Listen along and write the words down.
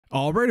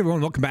All right,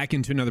 everyone, welcome back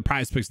into another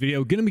PrizePicks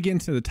video. Going to begin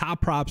to the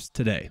top props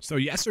today. So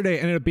yesterday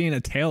ended up being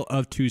a tale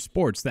of two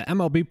sports. The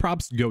MLB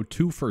props go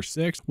 2 for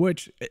 6,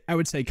 which I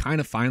would say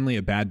kind of finally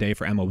a bad day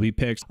for MLB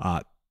picks.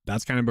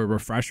 That's kind of a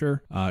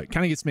refresher. It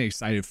kind of gets me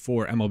excited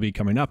for MLB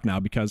coming up now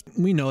because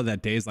we know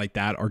that days like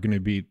that are going to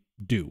be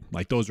due.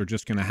 Like those are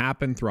just going to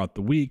happen throughout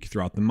the week,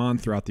 throughout the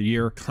month, throughout the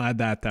year. Glad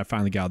that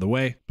finally got out of the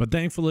way. But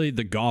thankfully,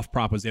 the golf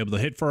prop was able to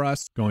hit for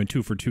us, going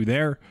 2 for 2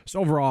 there.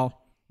 So overall,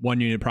 1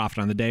 unit profit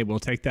on the day. We'll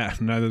take that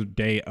another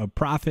day of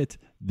profit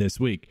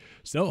this week.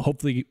 So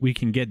hopefully we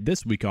can get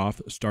this week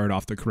off, start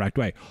off the correct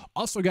way.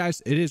 Also,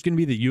 guys, it is going to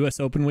be the US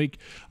Open week.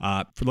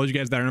 For those of you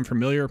guys that are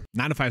unfamiliar,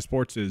 9 to 5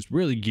 Sports is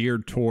really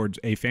geared towards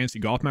a fantasy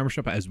golf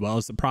membership as well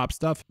as the prop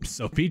stuff.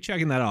 So be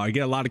checking that out. I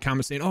get a lot of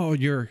comments saying, oh,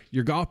 your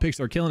golf picks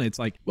are killing it. It's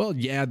like, well,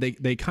 yeah,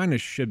 they kind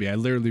of should be. I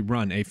literally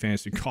run a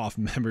fantasy golf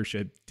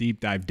membership deep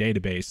dive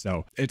database.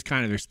 So it's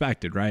kind of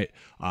expected, right?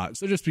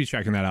 So just be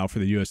checking that out for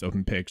the US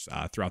Open picks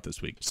throughout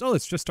this week. So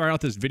let's just start out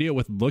this video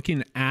with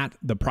looking at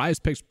the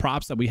PrizePicks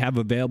props that we have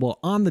available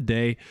on the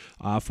day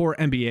for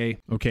NBA.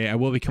 Okay, I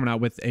will be coming out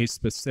with a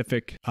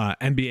specific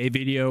NBA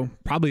video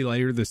probably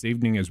later this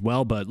evening as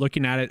well, but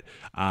looking at it,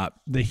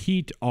 the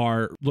Heat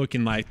are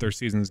looking like their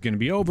season is going to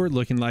be over,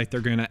 looking like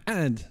they're going to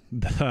end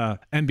the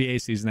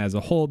NBA season as a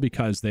whole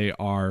because they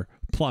are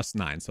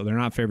 +9, so they're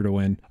not favored to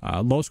win.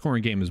 Low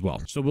scoring game as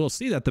well. So we'll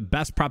see that the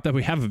best prop that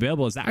we have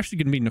available is actually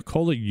going to be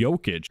Nikola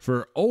Jokic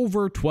for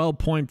over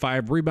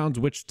 12.5 rebounds,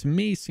 which to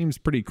me seems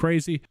pretty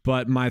crazy.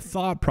 But my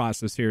thought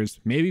process here is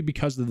maybe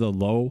because of the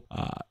low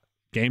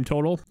game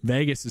total,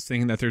 Vegas is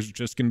thinking that there's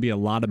just going to be a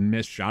lot of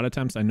missed shot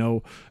attempts. I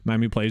know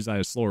Miami plays at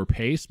a slower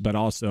pace, but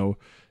also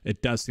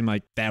it does seem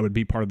like that would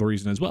be part of the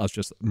reason as well. It's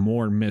just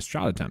more missed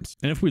shot attempts.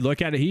 And if we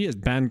look at it, he has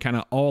been kind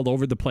of all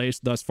over the place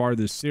thus far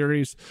this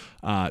series.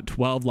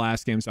 12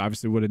 last games, so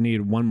obviously would have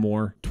needed one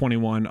more.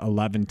 21,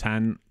 11,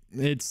 10.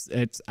 It's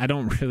I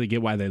don't really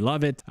get why they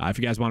love it. If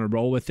you guys want to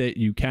roll with it,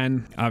 you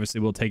can. Obviously,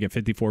 we'll take a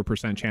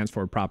 54% chance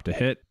for a prop to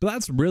hit. But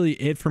that's really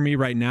it for me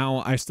right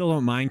now. I still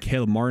don't mind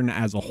Caleb Martin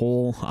as a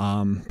whole.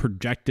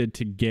 Projected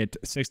to get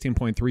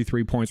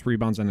 16.33 points,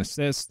 rebounds, and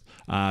assists.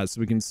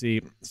 So we can see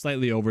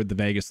slightly over the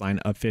Vegas line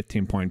of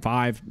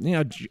 15.5. You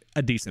know,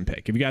 a decent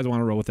pick. If you guys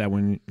want to roll with that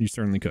one, you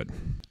certainly could.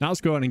 Now let's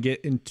go ahead and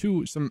get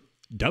into some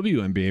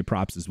WNBA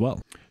props as well.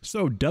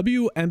 So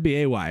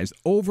WNBA wise,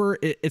 over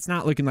it's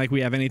not looking like we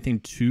have anything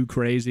too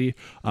crazy.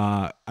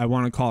 I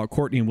want to call it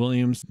Courtney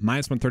Williams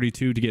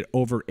 -132 to get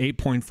over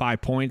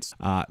 8.5 points.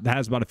 That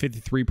has about a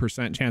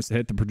 53% chance to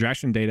hit. The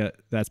projection data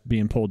that's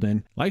being pulled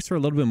in likes her a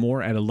little bit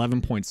more at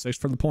 11.6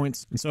 for the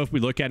points. And so if we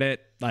look at it,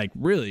 like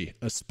really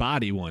a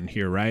spotty one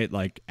here, right?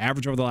 Like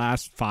average over the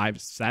last 5,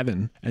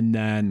 7, and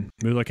then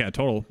we look at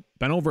total,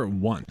 been over at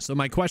 1. So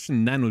my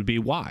question then would be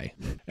why?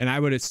 And I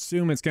would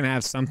assume it's going to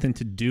have something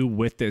to do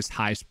with this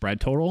high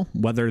spread total,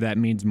 whether that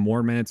means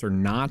more minutes or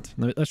not.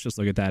 Let's just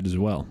look at that as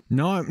well.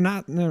 No, I'm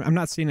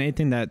not seeing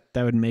anything that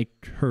would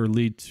make her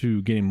lead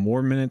to getting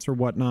more minutes or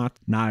whatnot.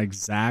 Not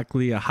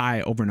exactly a high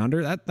over and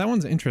under. That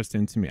one's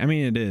interesting to me. I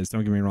mean, it is.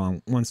 Don't get me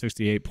wrong.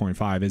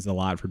 168.5 is a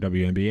lot for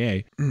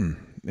WNBA.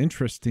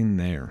 Interesting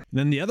there.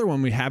 Then the other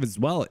one we have as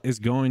well is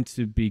going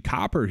to be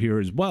Copper here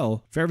as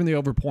well, favoring the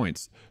over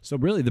points. So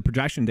really the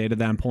projection data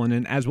that I'm pulling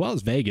in as well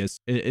as Vegas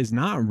is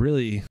not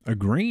really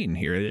agreeing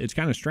here. It's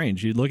kind of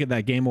strange. You look at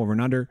that game over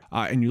and under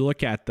and you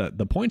look at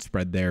the point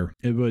spread there,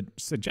 it would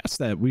suggest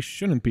that we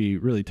shouldn't be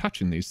really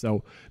touching these.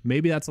 So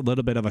maybe that's a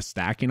little bit of a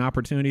stacking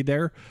opportunity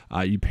there.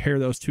 You pair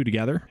those two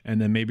together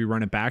and then maybe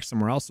run it back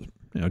somewhere else.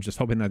 You know, just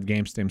hoping that the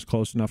game stays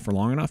close enough for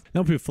long enough.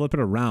 Then if we flip it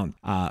around,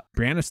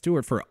 Brianna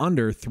Stewart for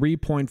under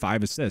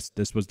 3.5 assists.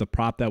 This was the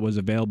prop that was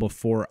available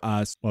for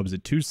us. What was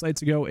it, 2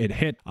 slates ago? It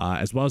hit,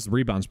 as well as the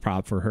rebounds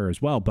prop for her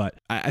as well. But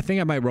I think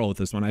I might roll with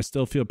this one. I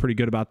still feel pretty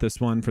good about this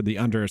one for the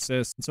under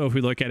assist. So if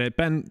we look at it,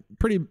 been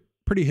pretty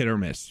hit or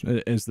miss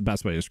is the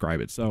best way to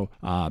describe it. So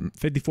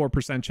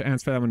 54%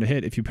 chance for that one to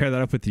hit. If you pair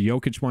that up with the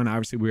Jokic one,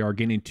 obviously we are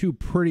getting 2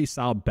 pretty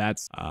solid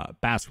bets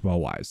basketball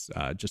wise,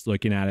 just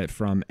looking at it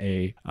from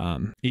a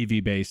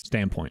EV based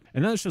standpoint.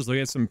 And then let's just look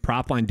at some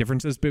prop line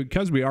differences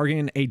because we are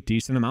getting a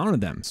decent amount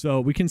of them. So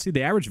we can see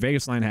the average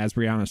Vegas line has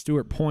Brianna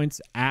Stewart points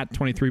at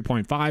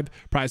 23.5.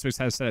 PrizePicks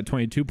has it set at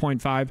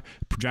 22.5.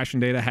 Projection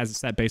data has it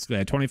set basically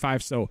at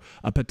 25. So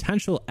a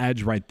potential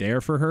edge right there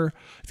for her.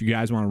 If you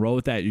guys want to roll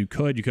with that, you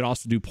could. You could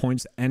also do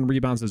points and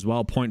rebounds as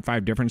well.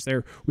 0.5 difference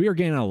there. We are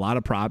getting a lot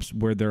of props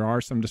where there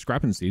are some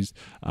discrepancies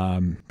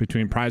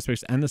between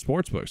PrizePicks and the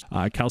sportsbooks.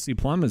 Kelsey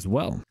Plum as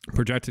well,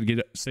 projected to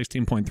get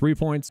 16.3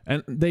 points,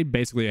 and they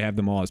basically have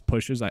them all as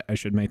pushes. I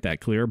should make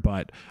that clear,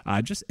 but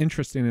just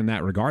interesting in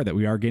that regard that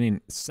we are getting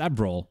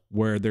several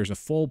where there's a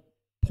full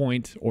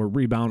point or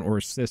rebound or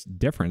assist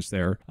difference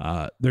there,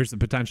 there's the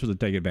potential to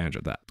take advantage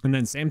of that. And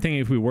then same thing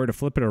if we were to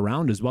flip it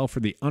around as well for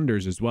the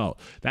unders as well.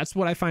 That's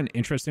what I find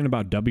interesting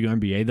about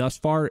WNBA thus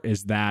far,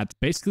 is that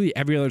basically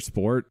every other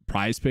sport,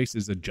 PrizePicks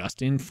is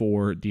adjusting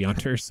for the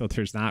unders, so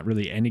there's not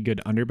really any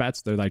good under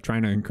bets. They're like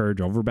trying to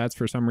encourage over bets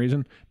for some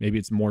reason. Maybe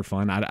it's more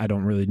fun. I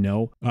don't really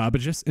know, but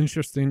just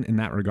interesting in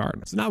that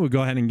regard. So now we'll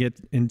go ahead and get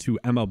into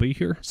MLB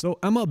here. So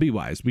MLB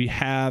wise, we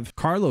have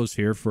Carlos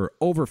here for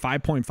over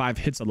 5.5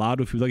 hits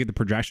allowed. If we look at the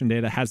projection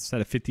data, it has it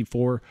set at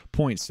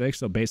 54.6,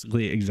 so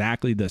basically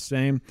exactly the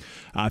same.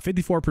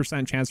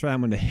 54% chance for that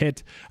one to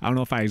hit. I don't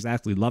know if I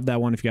exactly love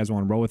that one. If you guys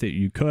want to roll with it,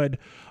 you could.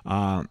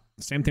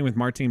 Same thing with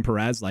Martin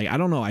Perez. Like, I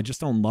don't know. I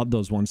just don't love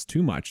those ones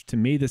too much. To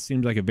me, this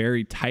seems like a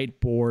very tight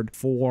board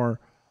for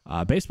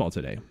baseball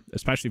today,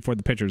 especially for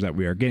the pitchers that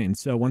we are getting.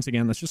 So once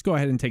again, let's just go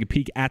ahead and take a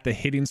peek at the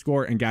hitting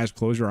score. And guys,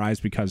 close your eyes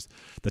because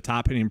the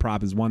top hitting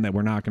prop is one that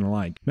we're not going to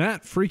like.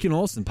 Matt freaking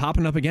Olson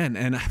popping up again.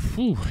 And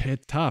whew,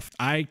 it's tough.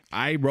 I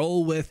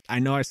roll with, I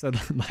know I said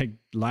like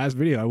last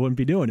video I wouldn't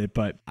be doing it,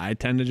 but I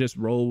tend to just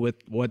roll with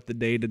what the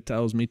data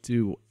tells me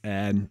to.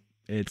 And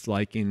it's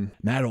liking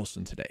Matt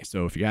Olson today.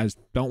 So if you guys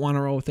don't want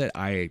to roll with it,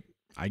 I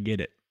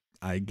get it.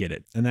 I get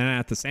it. And then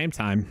at the same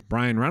time,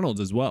 Brian Reynolds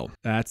as well.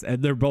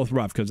 They're both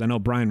rough because I know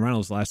Brian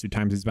Reynolds, the last 2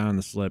 times he's been on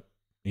the slip,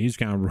 he's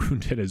kind of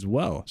ruined it as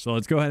well. So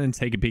let's go ahead and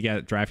take a peek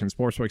at DraftKings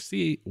Sportsbook,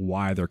 see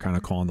why they're kind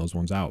of calling those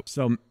ones out.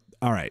 So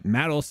all right,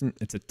 Matt Olson,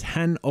 it's a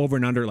 10 over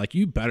and under. Like,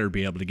 you better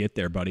be able to get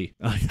there, buddy.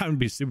 I would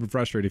be super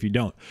frustrated if you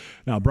don't.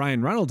 Now,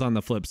 Brian Reynolds on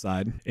the flip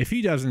side, if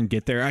he doesn't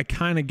get there, I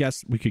kind of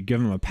guess we could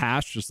give him a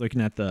pass just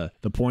looking at the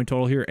point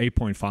total here,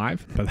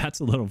 8.5, but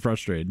that's a little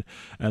frustrating.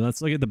 And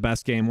let's look at the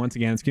best game. Once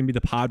again, it's going to be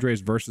the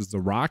Padres versus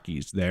the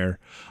Rockies there,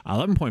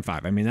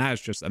 11.5. I mean, that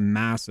is just a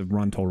massive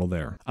run total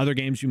there. Other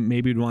games you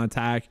maybe would want to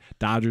attack,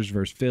 Dodgers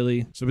versus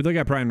Philly. So we look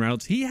at Brian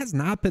Reynolds. He has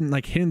not been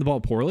like hitting the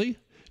ball poorly.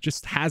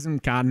 Just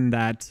hasn't gotten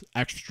that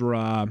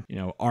extra,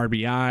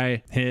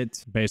 RBI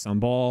hit, base on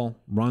ball,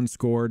 run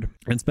scored.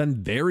 And it's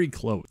been very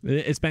close.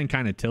 It's been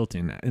kind of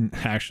tilting. And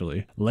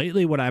actually,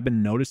 lately, what I've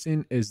been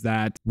noticing is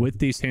that with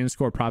these hitting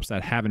score props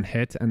that haven't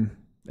hit, and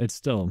it's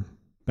still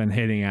been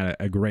hitting at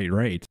a great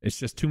rate, it's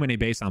just too many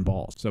base on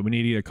balls. So we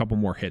need to get a couple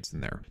more hits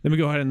in there. Then we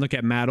go ahead and look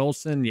at Matt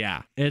Olson.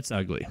 Yeah, it's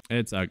ugly.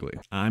 It's ugly.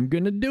 I'm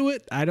going to do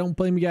it. I don't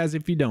blame you guys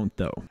if you don't,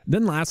 though.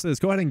 Then lastly, let's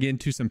go ahead and get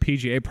into some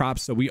PGA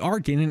props. So we are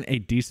getting a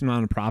decent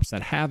amount of props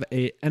that have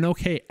an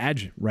okay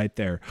edge right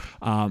there.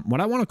 What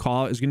I want to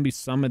call is going to be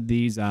some of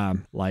these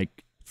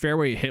like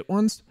fairway hit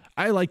ones.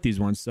 I like these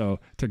ones. So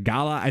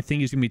Tagala, I think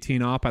he's going to be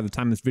teeing off by the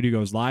time this video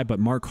goes live. But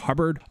Mark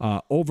Hubbard,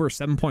 over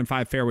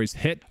 7.5 fairways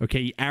hit.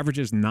 Okay, he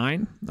averages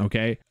 9.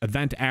 Okay,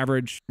 event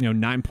average,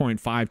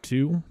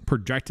 9.52.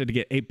 Projected to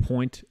get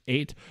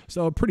 8.8.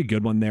 So a pretty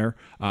good one there.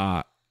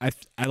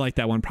 I like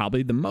that one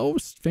probably the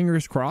most,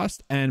 fingers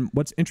crossed. And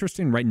what's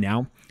interesting right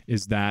now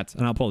is that,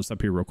 and I'll pull this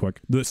up here real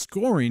quick, the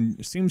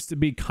scoring seems to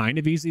be kind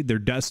of easy. There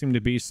does seem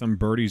to be some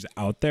birdies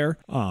out there,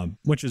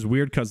 which is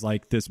weird because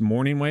like this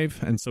morning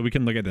wave. And so we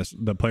can look at this.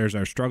 The players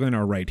that are struggling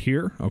are right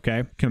here,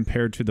 okay,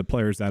 compared to the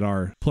players that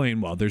are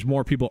playing well. There's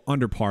more people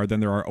under par than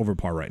there are over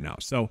par right now.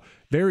 So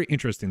very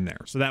interesting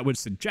there. So that would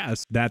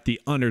suggest that the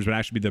unders would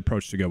actually be the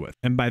approach to go with.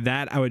 And by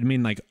that, I would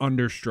mean like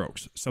under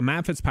strokes. So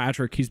Matt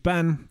Fitzpatrick, he's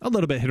been a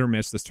little bit hit or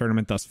miss this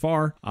tournament thus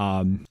far.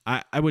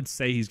 I would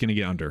say he's going to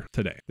get under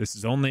today. This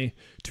is only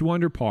 2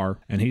 under par,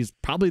 and he's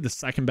probably the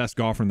second best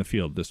golfer in the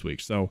field this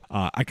week. So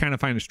I kind of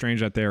find it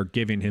strange that they're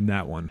giving him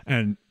that one.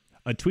 And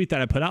a tweet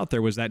that I put out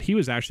there was that he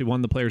was actually one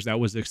of the players that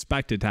was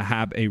expected to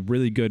have a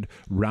really good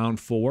round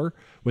 4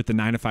 with the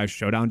 9-to-5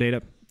 showdown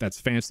data. That's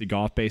fantasy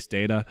golf based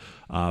data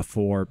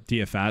for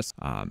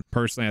DFS.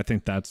 Personally, I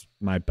think that's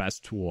my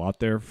best tool out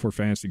there for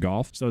fantasy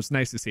golf. So it's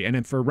nice to see. And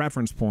then for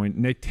reference point,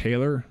 Nick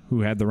Taylor,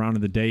 who had the round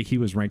of the day, he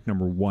was ranked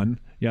number 1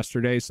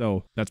 yesterday.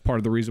 So that's part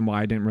of the reason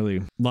why I didn't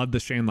really love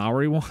the Shane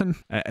Lowry one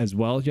as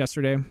well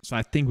yesterday. So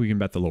I think we can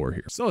bet the lower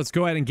here. So let's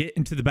go ahead and get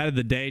into the bet of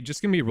the day.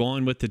 Just going to be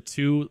rolling with the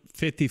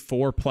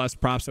 254 plus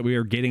props that we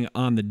are getting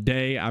on the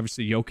day.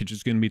 Obviously, Jokic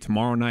is going to be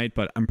tomorrow night,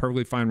 but I'm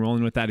perfectly fine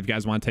rolling with that. If you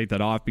guys want to take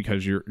that off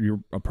because you're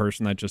a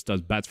person that just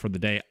does bets for the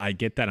day, I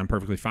get that. I'm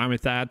perfectly fine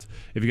with that.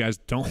 If you guys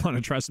don't want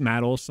to trust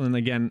Matt Olson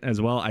again as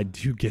well, I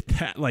do get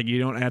that. Like, you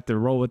don't have to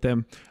roll with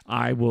him.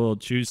 I will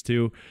choose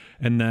to.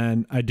 And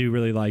then I do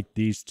really like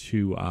these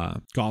 2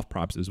 golf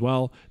props as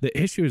well. The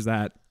issue is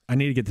that I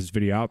need to get this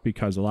video out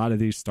because a lot of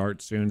these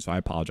start soon, so I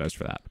apologize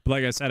for that. But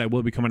like I said, I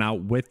will be coming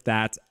out with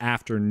that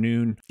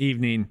afternoon,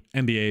 evening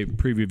NBA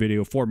preview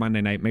video for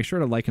Monday night. Make sure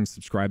to like and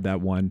subscribe that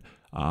one.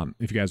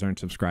 If you guys aren't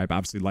subscribed,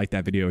 obviously like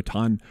that video a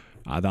ton.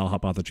 That'll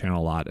help out the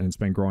channel a lot, and it's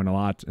been growing a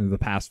lot in the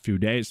past few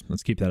days.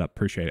 Let's keep that up.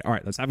 Appreciate it. All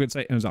right, let's have a good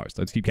day, and as always,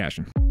 let's keep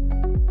cashing.